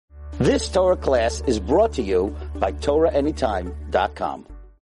This Torah class is brought to you by TorahAnytime.com.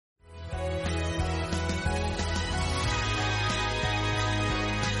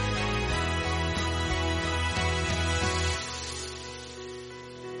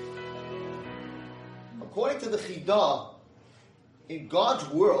 According to the Chidah, in God's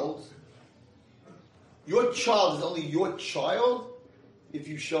world, your child is only your child if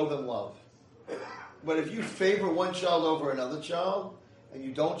you show them love. But if you favor one child over another child, and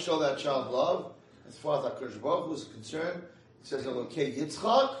you don't show that child love, as far as HaKadosh Baruch Hu is concerned, it says Elokei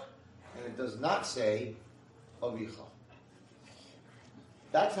Yitzchak, and it does not say Avicha.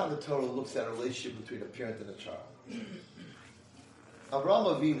 That's how the Torah looks at a relationship between a parent and a child.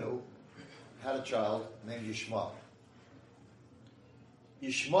 Avraham Avinu had a child named Yishmael.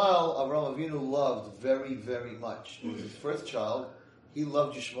 Yishmael, Avraham Avinu loved very, very much. It was his first child. He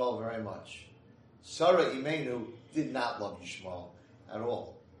loved Yishmael very much. Sarah Imenu did not love Yishmael at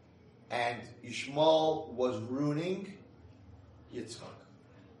all. And Yishmael was ruining Yitzchak.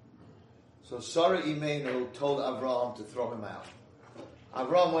 So Sarah Imenu told Avraham to throw him out.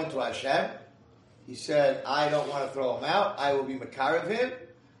 Avraham went to Hashem. He said, I don't want to throw him out. I will be Makar of him.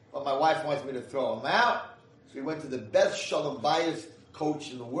 But my wife wants me to throw him out. So he went to the best Shalom Bayis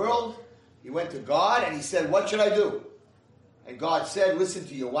coach in the world. He went to God and he said, what should I do? And God said, listen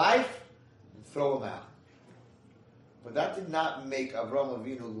to your wife and throw him out. But that did not make Avraham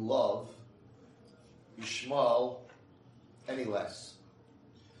Avinu love Yishmael any less.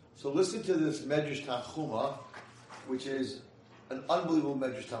 So listen to this Medrash Tanchuma, which is an unbelievable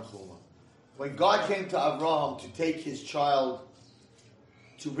Medrash Tanchuma. When God came to Avraham to take his child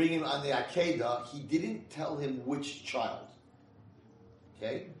to bring him on the Akedah, he didn't tell him which child.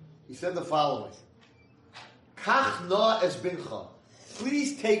 Okay? He said the following. Kach na es bincha.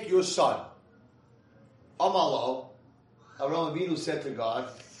 Please take your son. Amalo. Avraham Avinu said to God,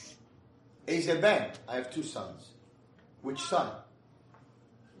 Eze ben, I have two sons. Which son?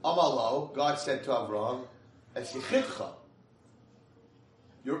 Amalo, God said to Avraham, Es yichidcha.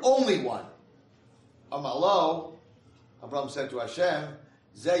 You're only one. Amalo, Avraham said to Hashem,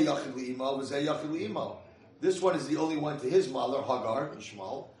 Zeh yachid li'imo, v'zeh yachid li'imo. This one is the only one to his mother, Hagar,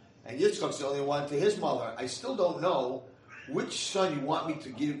 Ishmael, and Yitzchak's the only one to his mother. I still don't know which son you want me to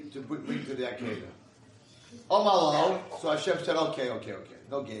bring to the Akedah. Amalo, so Hashem said, okay,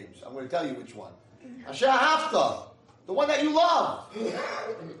 no games. I'm going to tell you which one. Asher Hafta, the one that you love.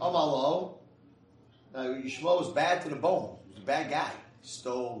 Amalo, now Yishmael was bad to the bone. He was a bad guy.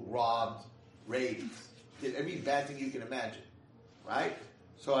 Stole, robbed, raped, did every bad thing you can imagine. Right?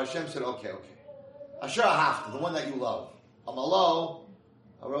 So Hashem said, okay. Asher Hafta, the one that you love. Amalo,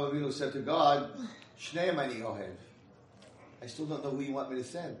 Avraham Avinu said to God, Shneim ani ohev. I still don't know who you want me to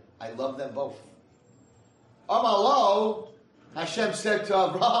send. I love them both. Amalo, Hashem said to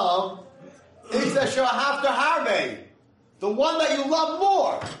Avraham, is Asher Hafta Harbe, the one that you love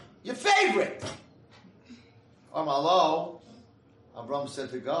more, your favorite. Amalo, Avraham said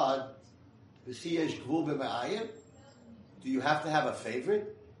to God, do you have to have a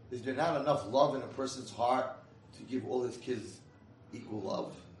favorite? Is there not enough love in a person's heart to give all his kids equal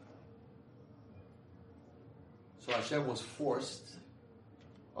love? So Hashem was forced.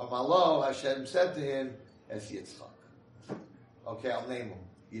 Amalo, Hashem said to him, Es Yitzchak. Okay, I'll name him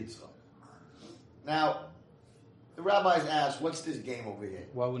Yitzchak. Now, the rabbis asked, what's this game over here?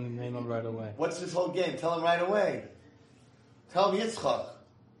 Why wouldn't he name him right away? What's this whole game? Tell him right away. Tell him Yitzchak.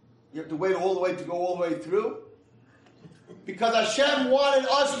 You have to wait all the way to go all the way through? Because Hashem wanted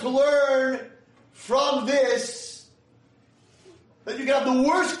us to learn from this that you can have the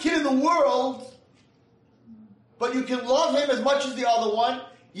worst kid in the world, but you can love him as much as the other one.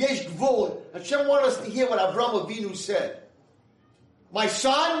 Yesh gvul. Hashem wanted us to hear what Avraham Avinu said. My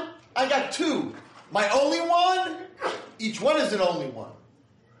son, I got two. My only one, each one is an only one.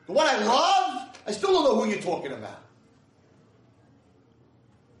 The one I love, I still don't know who you're talking about.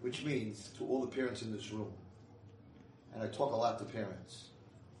 Which means, to all the parents in this room, and I talk a lot to parents,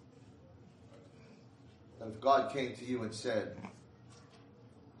 that if God came to you and said,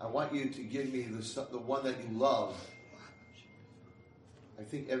 I want you to give me the one that you love, I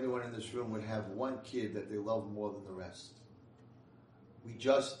think everyone in this room would have one kid that they love more than the rest. We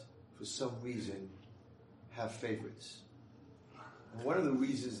just, for some reason, have favorites. And one of the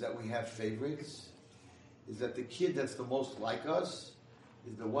reasons that we have favorites is that the kid that's the most like us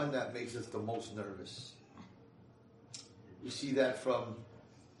is the one that makes us the most nervous. You see that from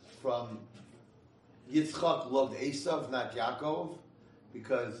Yitzchak loved Esav, not Yaakov,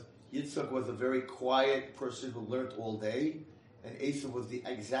 because Yitzchak was a very quiet person who learned all day, and Esav was the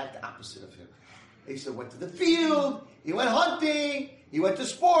exact opposite of him. Esav went to the field, he went hunting, He went to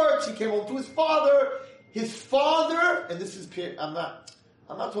sports. He came home to his father. His father, and this is, I'm not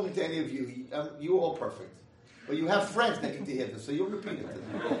talking to any of you. You're all perfect. But you have friends that need to hear this, so you'll repeat it to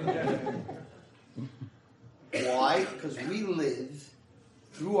them. Why? Because we live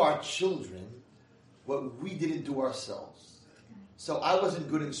through our children what we didn't do ourselves. So I wasn't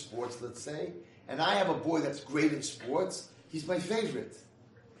good in sports, let's say, and I have a boy that's great in sports. He's my favorite.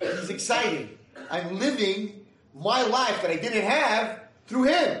 He's exciting. I'm living my life that I didn't have through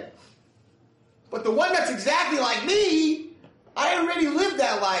him. But the one that's exactly like me, I already lived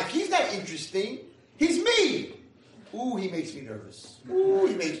that life. He's not interesting. He's me. Ooh, he makes me nervous. Ooh,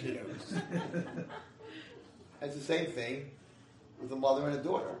 he makes me nervous. It's the same thing with a mother and a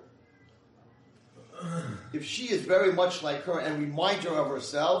daughter. If she is very much like her and reminds her of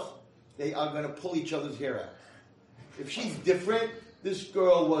herself, they are going to pull each other's hair out. If she's different, this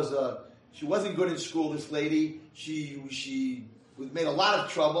girl she wasn't good in school, this lady. She made a lot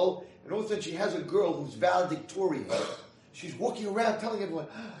of trouble, and all of a sudden she has a girl who's valedictorian. She's walking around telling everyone,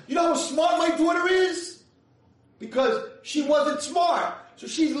 you know how smart my daughter is? Because she wasn't smart. So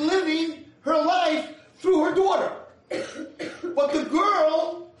she's living her life through her daughter. But the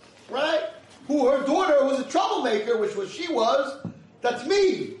girl, right, who her daughter was a troublemaker, which was she was, that's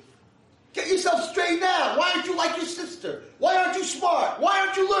me. Get yourself straightened out. Why aren't you like your sister? Why aren't you smart? Why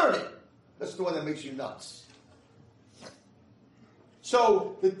aren't you learning? That's the one that makes you nuts.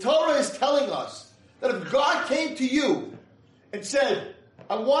 So the Torah is telling us that if God came to you and said,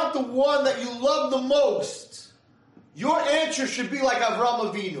 I want the one that you love the most, your answer should be like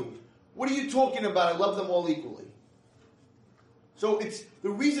Avraham Avinu. What are you talking about? I love them all equally. So it's the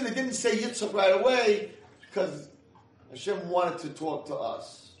reason it didn't say Yitzchak right away, because Hashem wanted to talk to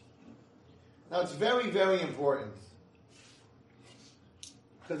us. Now it's very, very important,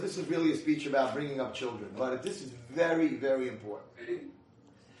 because this is really a speech about bringing up children, but this is very, very important.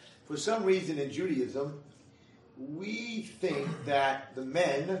 For some reason in Judaism, we think that the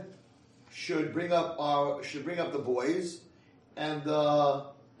men should bring up the boys, and the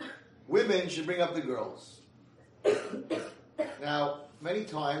women should bring up the girls. Now, many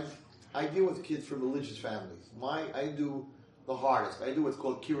times I deal with kids from religious families. I do the hardest. I do what's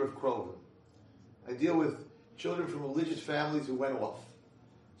called Kiruv Krovim. I deal with children from religious families who went off.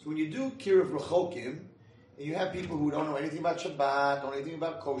 So when you do Kiruv Rechokim, and you have people who don't know anything about Shabbat, don't know anything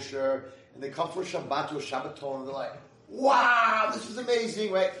about kosher, and they come for Shabbat or Shabbaton, and they're like, wow, this is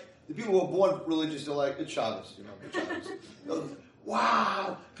amazing, right? The people who are born religious, they're like, it's Shabbos, it's Shabbos.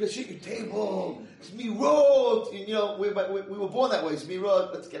 Wow, can I sit at your table? It's me road. We were born that way. It's me road.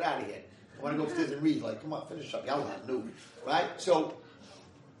 Let's get out of here. I want to go upstairs and read. Like, come on, finish up. Y'all not new, right? So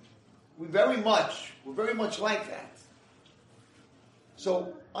we're very much like that.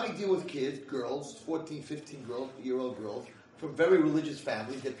 So I deal with kids, girls, 14, 15-year-old girls from very religious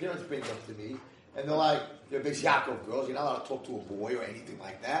families. Their parents bring them to me, and they're Beis Yaakov girls. You're not allowed to talk to a boy or anything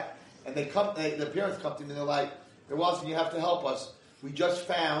like that. And their parents come to me, and they're like, Watson, you have to help us. We just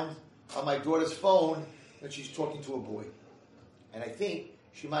found on my daughter's phone that she's talking to a boy. And I think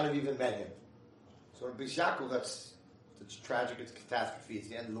she might have even met him. So in Beis Yaakov, that's tragic, it's catastrophe, it's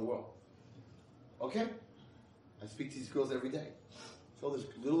the end of the world. Okay? I speak to these girls every day. So this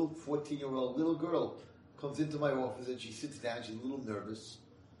little 14-year-old little girl comes into my office and she sits down, she's a little nervous.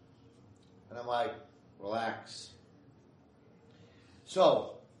 And I'm like, relax.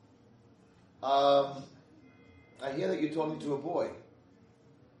 So, I hear that you're talking to a boy.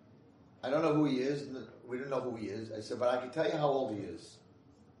 I don't know who he is. We don't know who he is. I said, but I can tell you how old he is.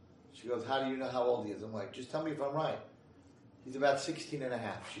 She goes, how do you know how old he is? I'm like, just tell me if I'm right. He's about 16 and a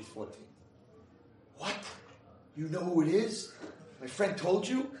half. She's 14. What? You know who it is? My friend told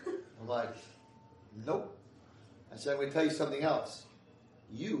you? I'm like, nope. I said, I'm going to tell you something else.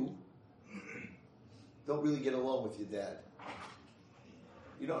 You don't really get along with your dad.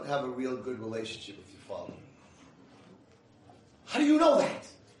 You don't have a real good relationship with your father. How do you know that?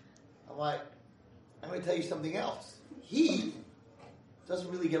 I'm like, I'm going to tell you something else. He doesn't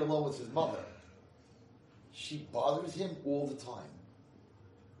really get along with his mother. She bothers him all the time.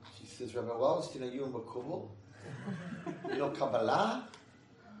 She says, Rabbi Wallerstein, are you a Makubal? You know Kabbalah?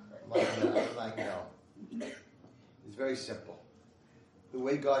 I'm like, no. It's very simple. The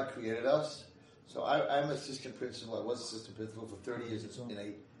way God created us, so I'm assistant principal. I was assistant principal for 30 years in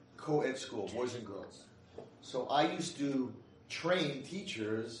a co-ed school, boys and girls. So I used to train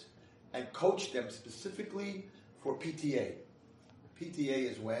teachers and coach them specifically for PTA. PTA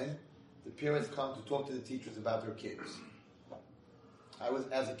is when the parents come to talk to the teachers about their kids.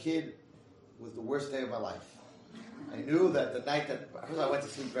 As a kid, it was the worst day of my life. I knew that the night I went to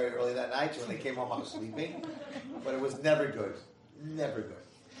sleep very early that night, so when they came home I was sleeping, but it was never good. Never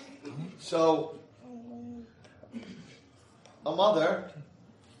good. So, a mother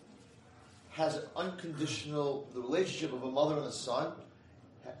has an unconditional, the relationship of a mother and a son,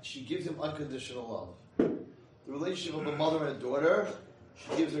 she gives him unconditional love. The relationship of a mother and a daughter,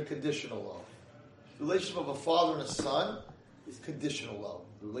 she gives her conditional love. The relationship of a father and a son is conditional love.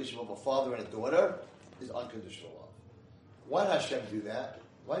 The relationship of a father and a daughter is unconditional love. Why did Hashem do that?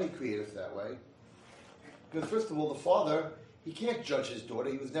 Why did He create us that way? Because first of all, the father, he can't judge his daughter.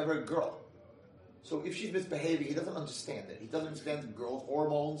 He was never a girl. So if she's misbehaving, he doesn't understand it. He doesn't understand the girl's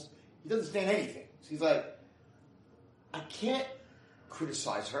hormones. He doesn't understand anything. So he's like, I can't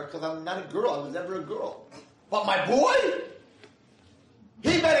criticize her because I'm not a girl. I was never a girl. But my boy,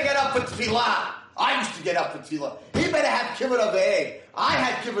 he better get up for tefillah. I used to get up for tefillah. He better have kibbut of egg. I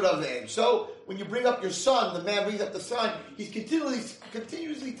had kibbut of egg. So when you bring up your son, the man brings up the son, he's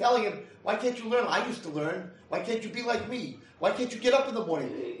continuously telling him, why can't you learn? I used to learn. Why can't you be like me? Why can't you get up in the morning?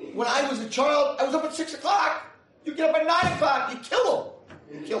 When I was a child, I was up at 6 o'clock. You get up at 9 o'clock, you kill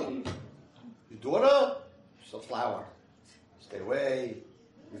him. You kill him. Your daughter, she's a flower. Stay away.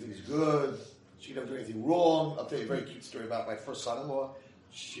 Everything's good. She doesn't do anything wrong. I'll tell you a very cute story about my first son-in-law.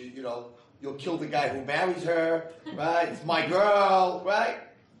 She, you'll kill the guy who marries her, right? It's my girl, right?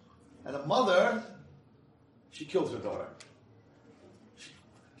 And a mother, she kills her daughter.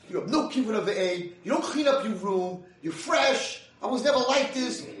 You have no kibbut of the egg. You don't clean up your room. You're fresh. I was never like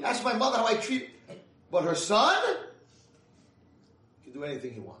this. Ask my mother how I treat. But her son can do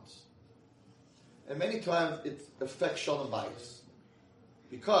anything he wants. And many times it affects shalom bayis.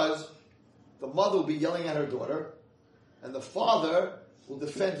 Because the mother will be yelling at her daughter, and the father will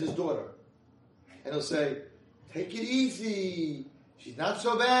defend his daughter. And he'll say, take it easy. She's not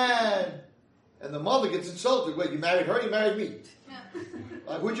so bad. And the mother gets insulted. Wait, you married her? You married me?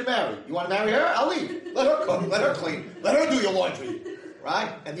 Who'd you marry? You want to marry her? I'll leave. Let her cook. Let her clean. Let her do your laundry.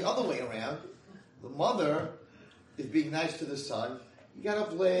 Right? And the other way around, the mother is being nice to the son. You got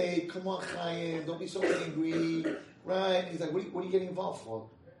up late. Come on, Chaim. Don't be so angry. Right? He's like, what are you getting involved for?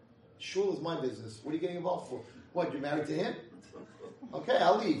 Shul is my business. What are you getting involved for? What, you're married to him? Okay,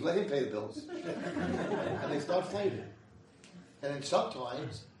 I'll leave. Let him pay the bills. And they start fighting. And then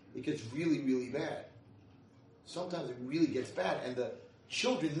sometimes it gets really, really bad. Sometimes it really gets bad. And the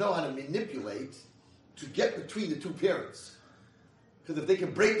children know how to manipulate to get between the two parents. Because if they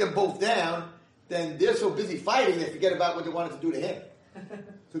can break them both down, then they're so busy fighting they forget about what they wanted to do to him.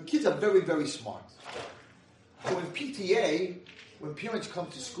 So kids are very, very smart. So in PTA, when parents come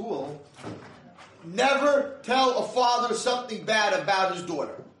to school, never tell a father something bad about his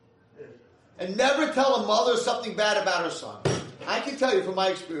daughter. And never tell a mother something bad about her son. I can tell you from my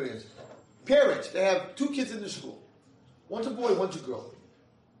experience, parents, they have 2 kids in the school. One's a boy, one's a girl.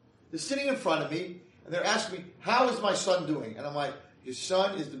 They're sitting in front of me, and they're asking me, how is my son doing? And I'm like, your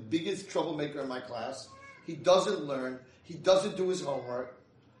son is the biggest troublemaker in my class. He doesn't learn. He doesn't do his homework.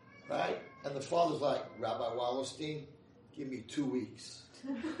 Right? And the father's like, Rabbi Wallerstein, give me 2 weeks.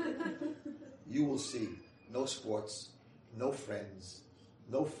 You will see. No sports, no friends,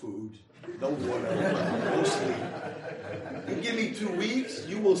 no food, no water, no sleep. You give me 2 weeks,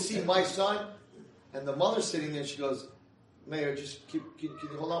 you will see my son. And the mother's sitting there, she goes, Mayor, just can you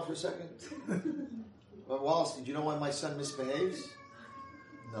hold on for a second? Well, Wallace, do you know why my son misbehaves?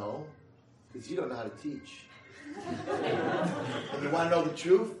 No, because you don't know how to teach. And you want to know the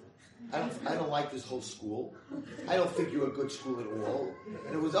truth? I don't like this whole school. I don't think you're a good school at all.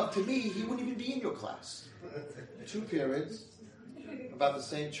 And it was up to me, he wouldn't even be in your class. 2 parents about the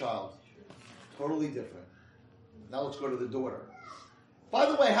same child. Totally different. Now let's go to the daughter. By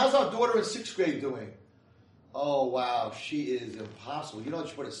the way, how's our daughter in 6th grade doing? Oh, wow, she is impossible. You know,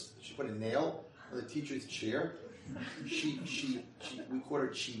 she put a nail on the teacher's chair. We caught her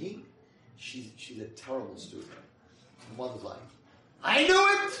cheating. She's a terrible student. The mother's like, I knew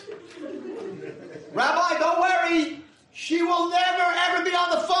it! Rabbi, don't worry. She will never, ever be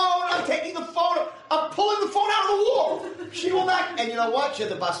on the phone. I'm taking the phone. I'm pulling the phone out of the wall. She will not. And you know what? She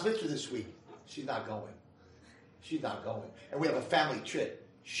had the bas mitzvah this week. She's not going. She's not going. And we have a family trip.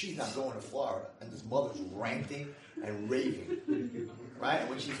 She's not going to Florida. And this mother's ranting and raving. Right? And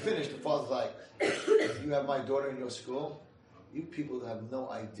when she's finished, the father's like, you have my daughter in your school? You people have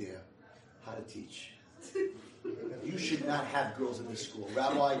no idea how to teach. You should not have girls in this school.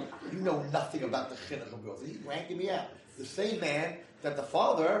 Rabbi, you know nothing about the chinuch of girls. And he's ranking me out. The same man that the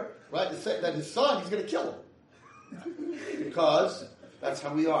father, right, that his son, he's going to kill him. Because that's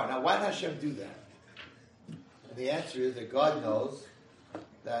how we are. Now, why did Hashem do that? And the answer is that God knows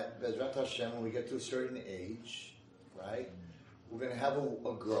that Bezrat Hashem, when we get to a certain age, right, we're going to have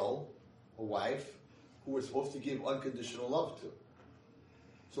a girl, a wife, who we're supposed to give unconditional love to.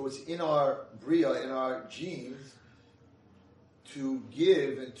 So it's in our bria, in our genes, to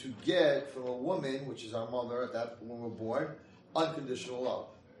give and to get from a woman, which is our mother at that when we're born, unconditional love.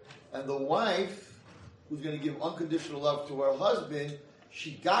 And the wife, who's going to give unconditional love to her husband,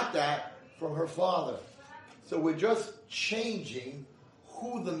 she got that from her father. So we're just changing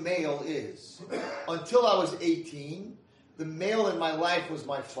who the male is. Until I was 18, the male in my life was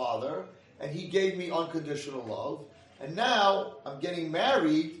my father, and he gave me unconditional love. And now I'm getting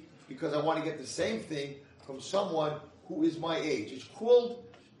married because I want to get the same thing from someone who is my age. It's called,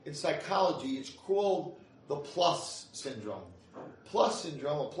 in psychology, it's called the plus syndrome. Plus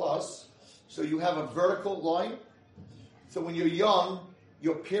syndrome, a plus, so you have a vertical line. So when you're young,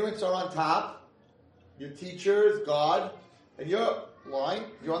 your parents are on top, your teachers, God, and your line,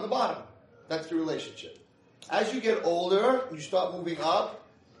 you're on the bottom. That's the relationship. As you get older, and you start moving up,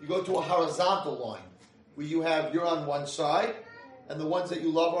 you go to a horizontal line, where you're on one side, and the ones that you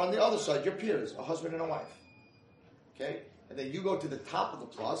love are on the other side, your peers, a husband and a wife. Okay? And then you go to the top of the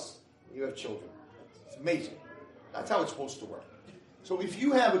plus, and you have children. It's amazing. That's how it's supposed to work. So if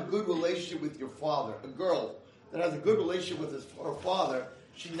you have a good relationship with your father, a girl that has a good relationship with her father,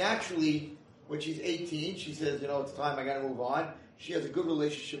 she naturally, when she's 18, she says, it's time, I got to move on. She has a good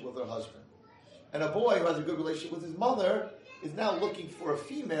relationship with her husband. And a boy who has a good relationship with his mother is now looking for a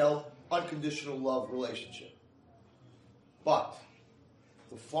female unconditional love relationship. But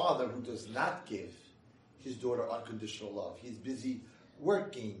the father who does not give his daughter unconditional love, he's busy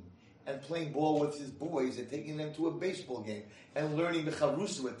working and playing ball with his boys and taking them to a baseball game and learning the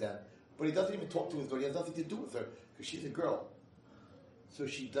charusa with them. But he doesn't even talk to his daughter. He has nothing to do with her because she's a girl. So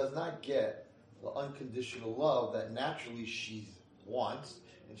she does not get the unconditional love that naturally she wants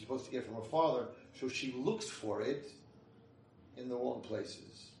and she's supposed to get from her father. So she looks for it in the wrong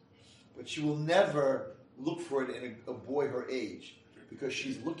places. But she will never look for it in a boy her age because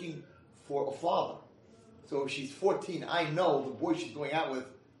she's looking for a father. So if she's 14, I know the boy she's going out with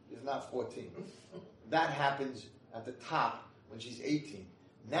is not 14. That happens at the top when she's 18.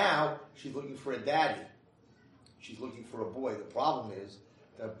 Now she's looking for a daddy. She's looking for a boy. The problem is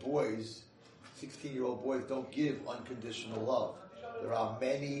that boys, 16-year-old boys, don't give unconditional love. There are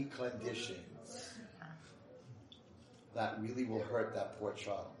many conditions that really will hurt that poor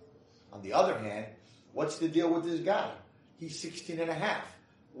child. On the other hand, what's the deal with this guy? He's 16 and a half.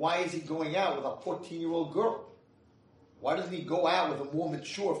 Why is he going out with a 14-year-old girl? Why doesn't he go out with a more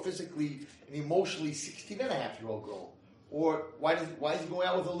mature, physically and emotionally 16-and-a-half-year-old girl? Or why is he going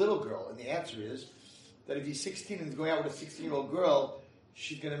out with a little girl? And the answer is that if he's 16 and he's going out with a 16-year-old girl,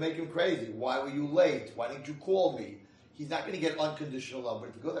 she's going to make him crazy. Why were you late? Why didn't you call me? He's not going to get unconditional love. But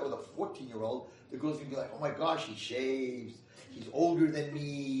if he goes out with a 14-year-old, the girl's going to be like, oh my gosh, he shaves. He's older than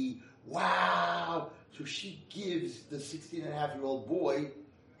me. Wow. So she gives the 16-and-a-half-year-old boy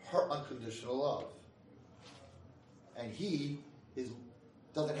her unconditional love. And he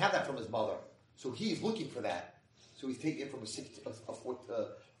doesn't have that from his mother. So he's looking for that. So he's taking it from a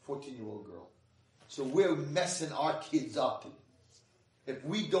 14-year-old girl. So we're messing our kids up. If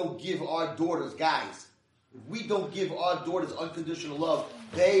we don't give our daughters, guys, if we don't give our daughters unconditional love,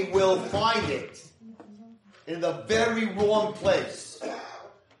 they will find it in the very wrong place.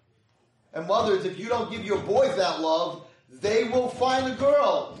 And mothers, if you don't give your boys that love, they will find a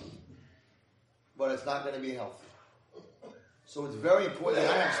girl. But it's not going to be healthy. So it's very important,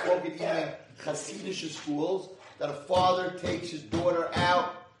 and I have spoken even in Hasidic schools, that a father takes his daughter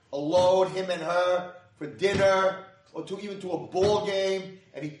out alone, him and her, for dinner, or even to a ball game,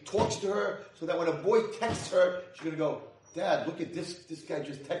 and he talks to her, so that when a boy texts her, she's going to go, Dad, look at this guy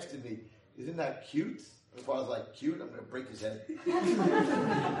just texted me. Isn't that cute? And the father's like, cute? I'm going to break his head. I'm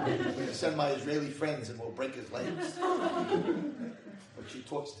going to send my Israeli friends and we'll break his legs. But she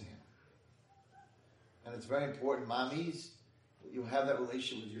talks to him. And it's very important, mommies, that you have that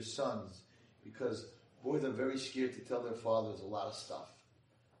relationship with your sons, because boys are very scared to tell their fathers a lot of stuff.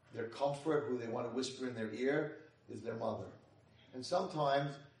 Their comfort, who they want to whisper in their ear, is their mother. And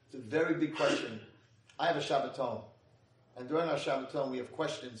sometimes it's a very big question. I have a Shabbaton. And during our Shabbaton, we have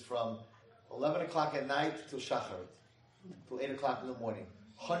questions from 11 o'clock at night till Shacharit, till 8 o'clock in the morning.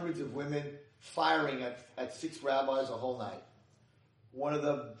 Hundreds of women firing at 6 rabbis a whole night. One of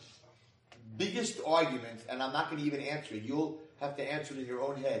the biggest arguments, and I'm not going to even answer it, you'll have to answer it in your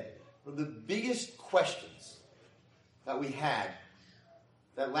own head. One of the biggest questions that we had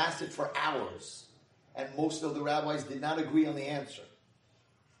that lasted for hours, and most of the rabbis did not agree on the answer,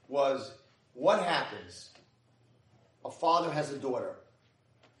 was what happens? A father has a daughter,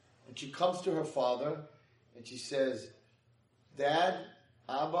 and she comes to her father, and she says, Dad,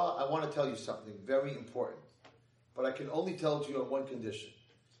 Abba, I want to tell you something very important, but I can only tell it to you on one condition.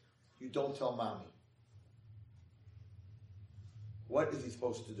 you don't tell mommy. What is he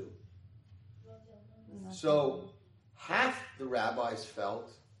supposed to do? So, half the rabbis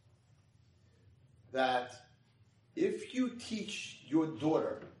felt that if you teach your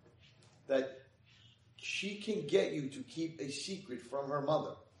daughter that she can get you to keep a secret from her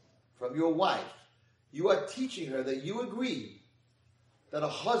mother, from your wife, you are teaching her that you agree that a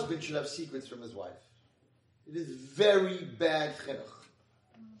husband should have secrets from his wife. It is very bad chinuch.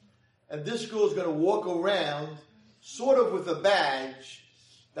 And this girl is going to walk around sort of with a badge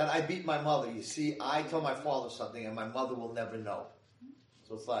that I beat my mother. You see, I tell my father something and my mother will never know.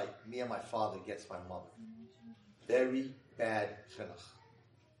 So it's like me and my father gets my mother. Very bad chinuch.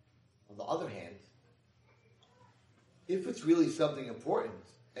 On the other hand, if it's really something important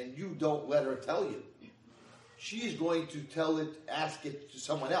and you don't let her tell you, she is going to ask it to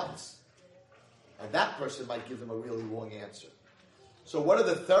someone else. And that person might give them a really wrong answer. So one of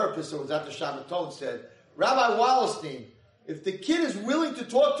the therapists that was at the Shabbaton said, Rabbi Wallerstein, if the kid is willing to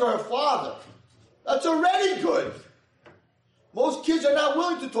talk to her father, that's already good. Most kids are not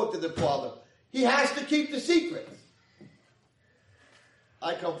willing to talk to their father. He has to keep the secret.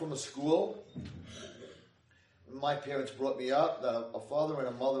 I come from a school. My parents brought me up that a father and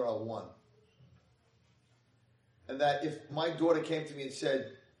a mother are one. And that if my daughter came to me and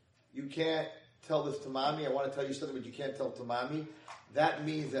said, you can't tell this to mommy, I want to tell you something, but you can't tell it to mommy, that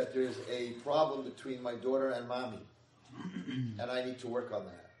means that there's a problem between my daughter and mommy. And I need to work on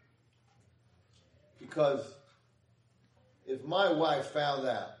that. Because if my wife found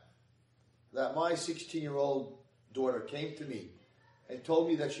out that my 16-year-old daughter came to me and told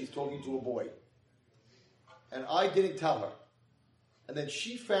me that she's talking to a boy, and I didn't tell her, and then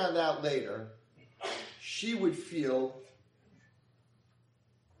she found out later, she would feel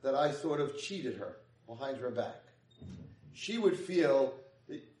that I sort of cheated her behind her back. She would feel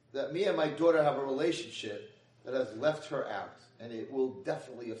that me and my daughter have a relationship that has left her out, and it will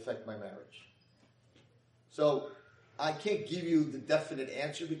definitely affect my marriage. So I can't give you the definite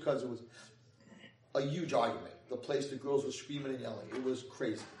answer because it was a huge argument. The place the girls were screaming and yelling. It was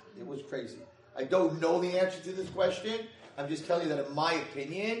crazy. It was crazy. I don't know the answer to this question. I'm just telling you that in my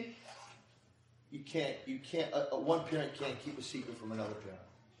opinion, one parent can't keep a secret from another parent.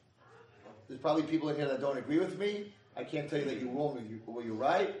 There's probably people in here that don't agree with me. I can't tell you that you're wrong or you're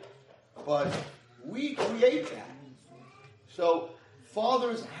right, but we create that. So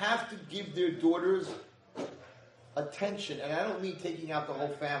fathers have to give their daughters attention, and I don't mean taking out the whole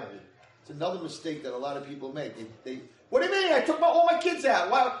family. It's another mistake that a lot of people make. They what do you mean? I took all my kids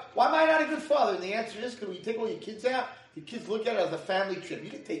out. Why am I not a good father? And the answer is, because when you take all your kids out, the kids look at it as a family trip. You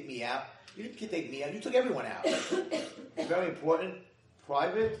didn't take me out. You didn't take me out. You took everyone out. It's very important.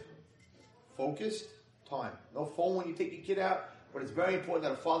 Private, focused time. No phone when you take your kid out, but it's very important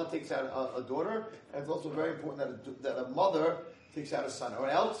that a father takes out a daughter, and it's also very important that a mother takes out a son, or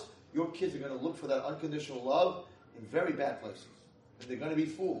else your kids are going to look for that unconditional love in very bad places. And they're going to be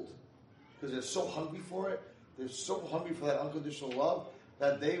fooled because they're so hungry for it. They're so hungry for that unconditional love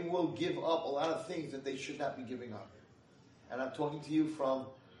that they will give up a lot of things that they should not be giving up. And I'm talking to you from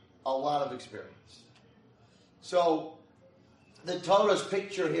a lot of experience. So the Torah's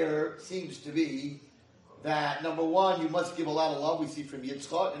picture here seems to be that, number one, you must give a lot of love, we see from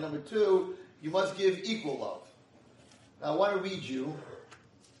Yitzchak, and number two, you must give equal love. Now I want to read you,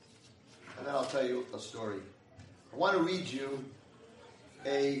 and then I'll tell you a story. I want to read you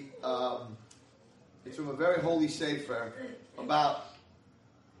it's from a very holy sefer about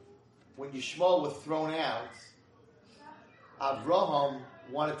when Yishmael was thrown out, Abraham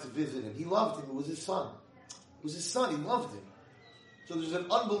wanted to visit him. He loved him. It was his son. It was his son. He loved him. So there's an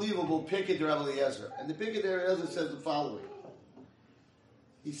unbelievable Pirkei de Rabbi Eliezer. And the Pirkei de Rabbi Eliezer says the following.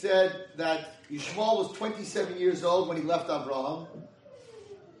 He said that Yishmael was 27 years old when he left Abraham.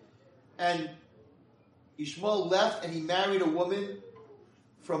 And Yishmael left and he married a woman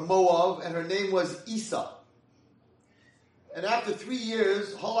from Moab, and her name was Isa. And after 3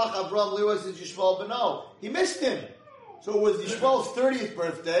 years, Halach Abraham Lewis and Yishmael Beno. He missed him. So it was Yishmael's 30th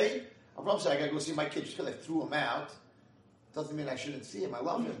birthday. Abraham said, I got to go see my kid just because I threw him out. Doesn't mean I shouldn't see him. I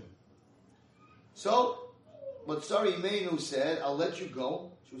love him. So, but Sarah Imeinu said, I'll let you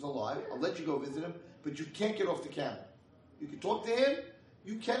go. She was alive. I'll let you go visit him, but you can't get off the camel. You can talk to him.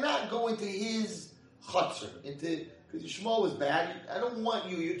 You cannot go into his chutzner, because Yishmael was bad. I don't want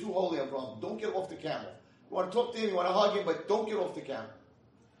you. You're too holy, Abraham. Don't get off the camel. You want to talk to him, you want to hug him, but don't get off the camel.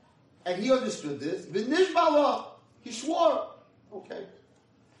 And he understood this. V'nishba'lah. He swore. Okay.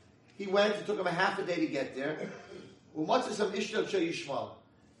 He went. It took him a half a day to get there. Umatzah Ishtal Yishmael.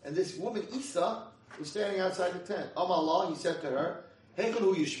 And this woman, Isa, was standing outside the tent. Amalah, he said to her,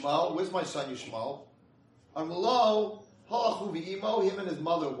 Heichanu Yishmael, where's my son Yishmael? Amalo, halachu v'imo, him and his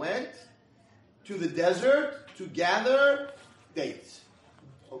mother went to the desert to gather dates.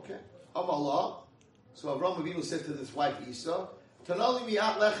 Okay. Amalah. So Avraham Avinu said to this wife Isa, Tanali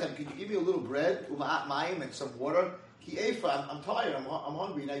mi'at lechem, could you give me a little bread, uma'at mayim, and some water? Ki efa, I'm tired, I'm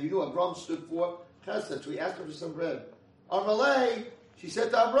hungry. Now you know Avraham stood for chesed, so he asked her for some bread. Amalei, she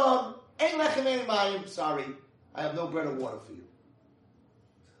said to Avraham, Ein lechem, ein mayim, sorry, I have no bread or water for you.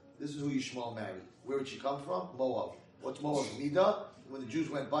 This is who Yishmael married. Where did she come from? Moab. What's Moab? Midah. When the Jews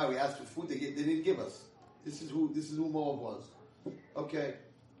went by, we asked for food, they didn't give us. This is who Moab was. Okay.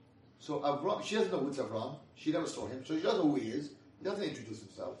 So Avram, she doesn't know who's Avram. She never saw him, so she doesn't know who he is. He doesn't introduce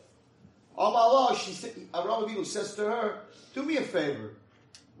himself. Amalah, she said, Avraham Avinu says to her, do me a favor.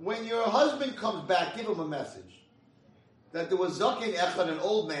 When your husband comes back, give him a message. That there was Zaken Echad, an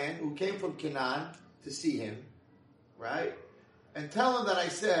old man, who came from Canaan to see him. Right? And tell him that I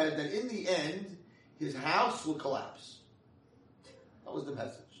said that in the end, his house will collapse. That was the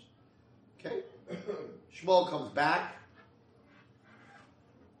message. Okay? Shmuel comes back.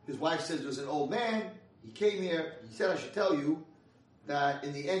 His wife says there's an old man. He came here. He said I should tell you that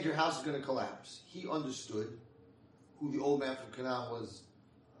in the end your house is going to collapse. He understood who the old man from Canaan was,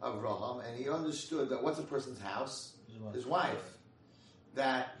 Avraham, and he understood that what's a person's house? His wife.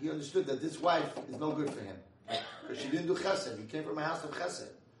 That he understood that this wife is no good for him. Because she didn't do chesed. He came from a house of chesed.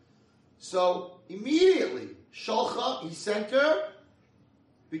 So immediately, Sholcha, he sent her,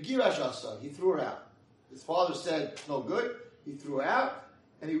 Begirash Asa, he threw her out. His father said, no good. He threw her out,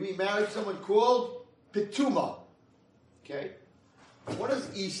 and he remarried someone called Petuma. Okay? What does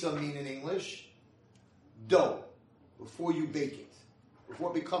Isa mean in English? Dough. Before you bake it. Before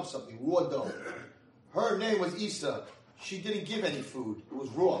it becomes something. Raw dough. Her name was Isa. She didn't give any food. It was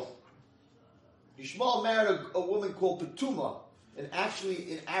raw. Yishmael married a woman called Petuma. And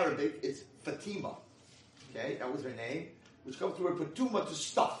actually in Arabic, it's Fatima. Okay? That was her name. Which comes to her Petuma, to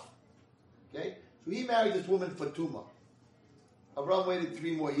stuff. Okay? So he married this woman Fatuma. Avraham waited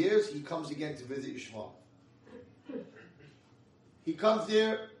 3 more years. He comes again to visit Yishmael. He comes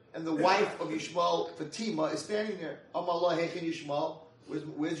there, and the wife of Yishmael, Fatima, is standing there. Amallah Hechen Yishmael.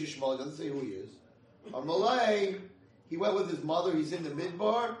 Where's Yishmael? He doesn't say who he is. Amallah, he went with his mother. He's in the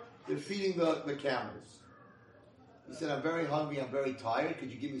midbar. They're feeding the camels. He said, I'm very hungry. I'm very tired. Could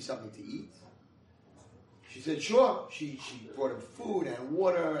you give me something to eat? She said, sure. She brought him food and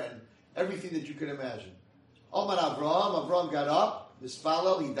water and everything that you could imagine. Amar Avraham got up,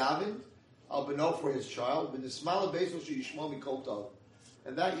 Mispalel, he davened, Al Beno for his child, but Nismala Beiso Yishmael Mikol Tov.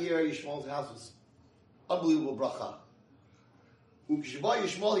 And that year, Yishmael's house was unbelievable bracha. Ukshba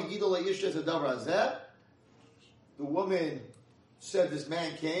Yishmael Higidol Yishtes Adavar Hazeh. The woman said this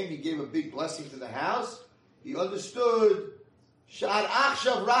man came, he gave a big blessing to the house. He understood Shad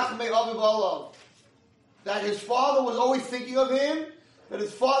Achshav Rachmei Aviv Olav, that his father was always thinking of him, that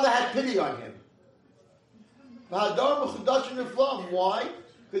his father had pity on him. Why?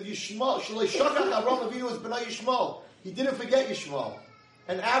 Because Yishmael, Avraham Avinu was B'nai Yishmael. He didn't forget Yishmael.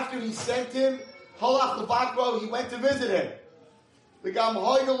 And after he sent him, Halach Levakro, he went to visit him.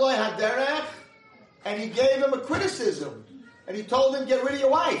 And he gave him a criticism. And he told him, get rid of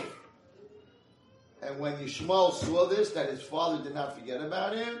your wife. And when Yishmael saw this, that his father did not forget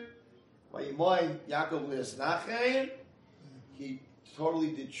about him, he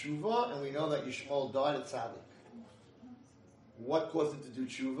totally did tshuva, and we know that Yishmael died at Tzaddik. What caused him to do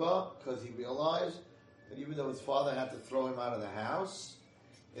tshuva? Because he realized that even though his father had to throw him out of the house,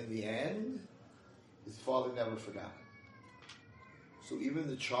 in the end, his father never forgot. So even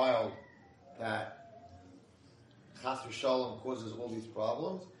the child that Chas v'Shalom causes all these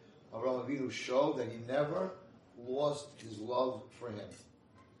problems, Avraham Avinu showed that he never lost his love for him.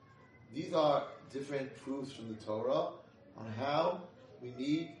 These are different proofs from the Torah on how we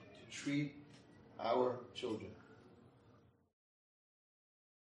need to treat our children.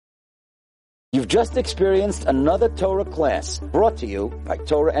 You've just experienced another Torah class brought to you by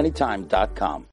TorahAnytime.com.